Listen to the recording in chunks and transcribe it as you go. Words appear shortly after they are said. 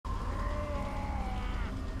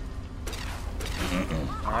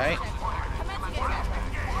Alright.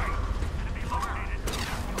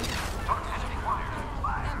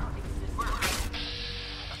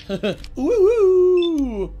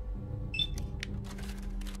 Woo-woo!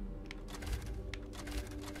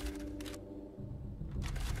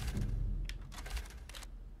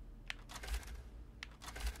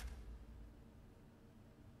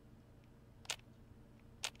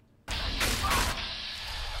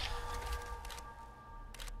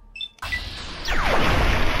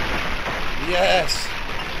 Yes!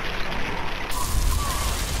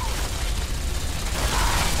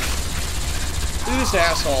 Look at this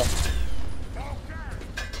asshole.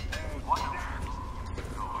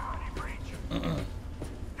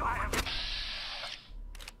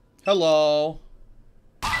 Hello.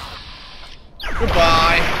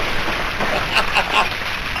 Goodbye.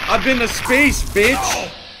 I've been to space,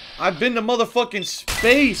 bitch. I've been to motherfucking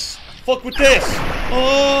space. Fuck with this.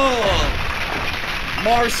 Oh.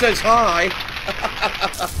 Mars says hi.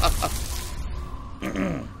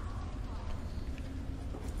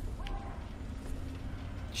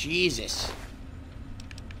 Jesus.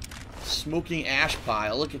 Smoking ash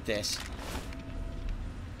pile. Look at this.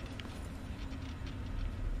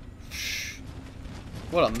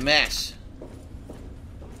 What a mess.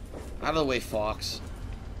 Out of the way, Fox.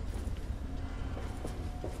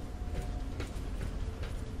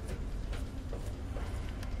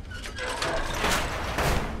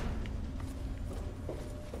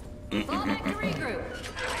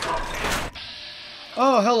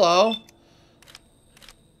 Oh, hello.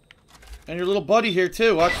 And your little buddy here,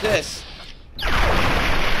 too. Watch this.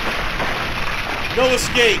 No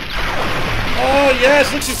escape. Oh,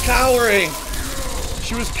 yes. Look, she's cowering.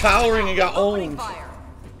 She was cowering and got owned.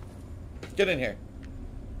 Get in here.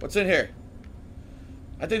 What's in here?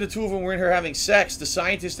 I think the two of them were in here having sex. The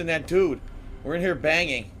scientist and that dude. We're in here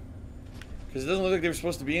banging. Because it doesn't look like they were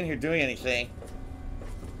supposed to be in here doing anything.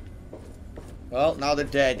 Well, now they're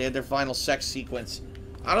dead. They had their final sex sequence.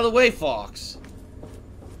 Out of the way, Fox.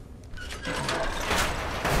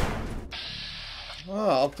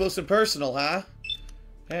 Oh, up close and personal, huh?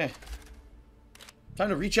 Eh. Time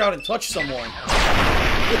to reach out and touch someone.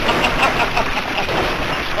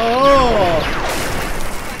 Oh!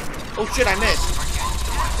 Oh shit, I missed.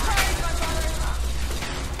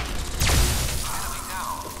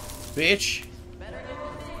 Bitch.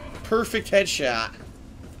 Perfect headshot.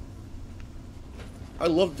 I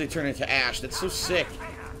love that they turn into ash. That's so sick.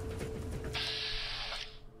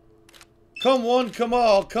 Come one, come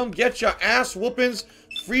all. Come get your ass whoopings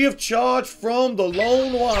free of charge from the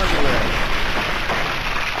Lone Wanderer.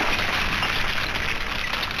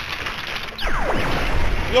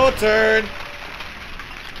 Your turn.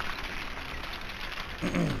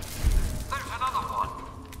 There's another one.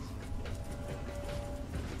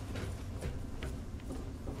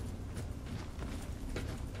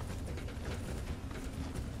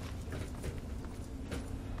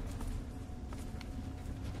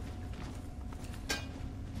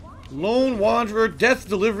 Lone Wanderer Death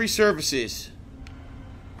Delivery Services.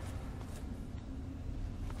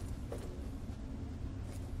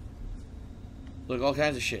 Look, all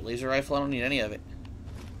kinds of shit. Laser rifle, I don't need any of it.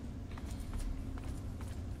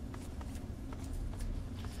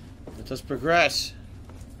 Let us progress.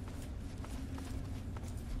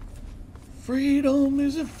 Freedom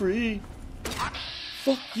isn't free.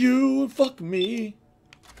 Fuck you and fuck me.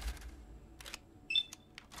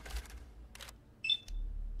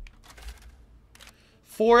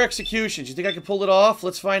 Four executions. You think I can pull it off?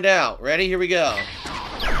 Let's find out. Ready? Here we go.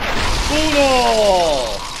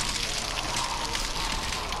 Uno!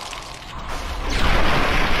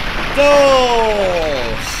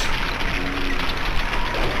 Dos!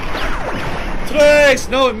 Tres!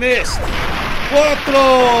 No, it missed. Cuatro!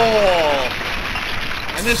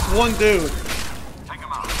 I missed one dude. Take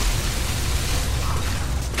him out.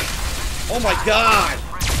 Oh my god!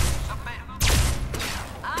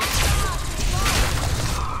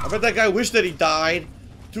 I bet that guy wished that he died.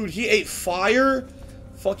 Dude, he ate fire,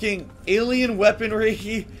 fucking alien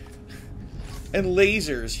weaponry, and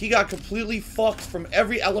lasers. He got completely fucked from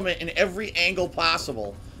every element and every angle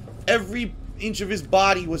possible. Every inch of his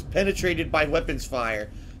body was penetrated by weapons fire.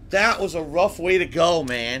 That was a rough way to go,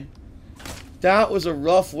 man. That was a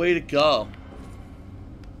rough way to go.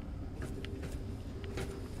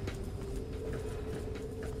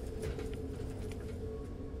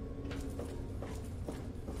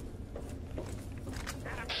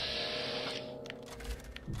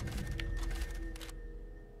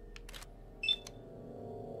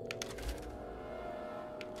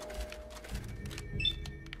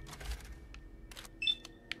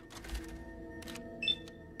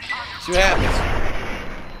 See what happens.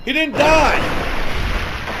 He didn't die!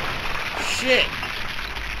 Shit.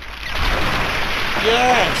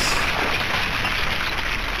 Yes!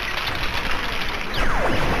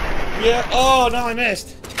 Yeah, oh, no, I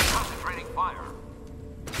missed. Concentrating fire.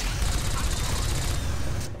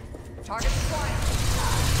 Target acquired.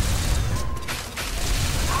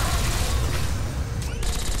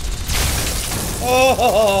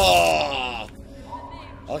 Oh!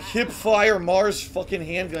 A hip fire Mars fucking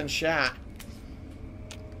handgun shot.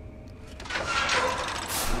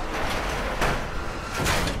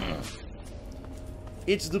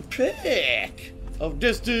 It's the pick of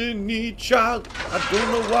destiny, child. I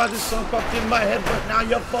don't know why this song popped in my head, but now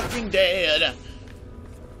you're fucking dead.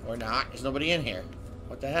 Or not. There's nobody in here.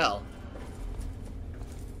 What the hell?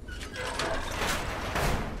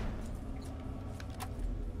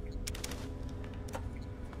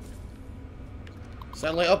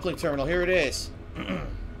 Satellite uplink terminal. Here it is.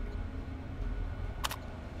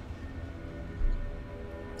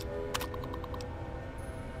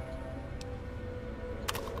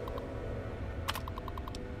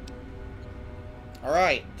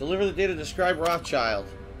 Alright, deliver the data described Rothschild.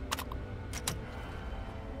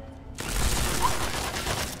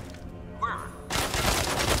 Where?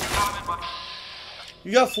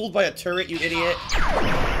 You got fooled by a turret, you idiot.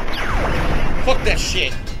 Fuck that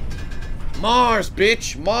shit. Mars,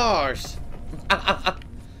 bitch, Mars. Why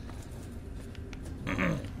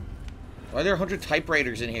are there 100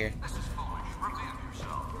 typewriters in here? This is foolish. Reveal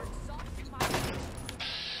yourself.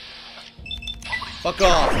 Fuck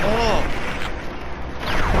off. Oh.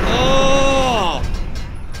 Oh.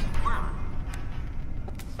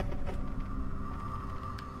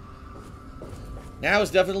 Now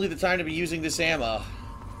is definitely the time to be using this ammo.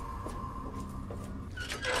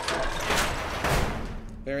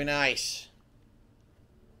 Very nice.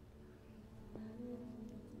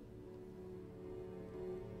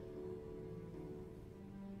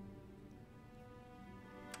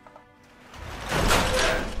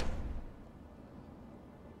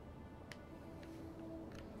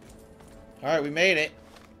 Alright, we made it.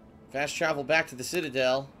 Fast travel back to the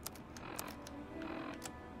Citadel.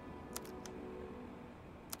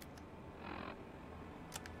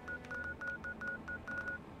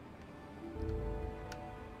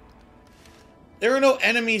 There are no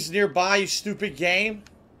enemies nearby, you stupid game.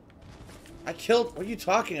 I killed... What are you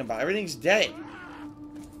talking about? Everything's dead.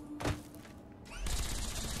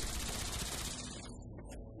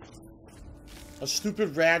 A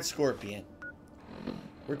stupid rad scorpion.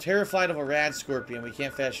 We're terrified of a rad scorpion. We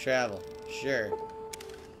can't fast travel. Sure.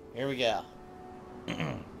 Here we go.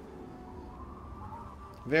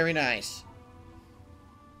 Very nice.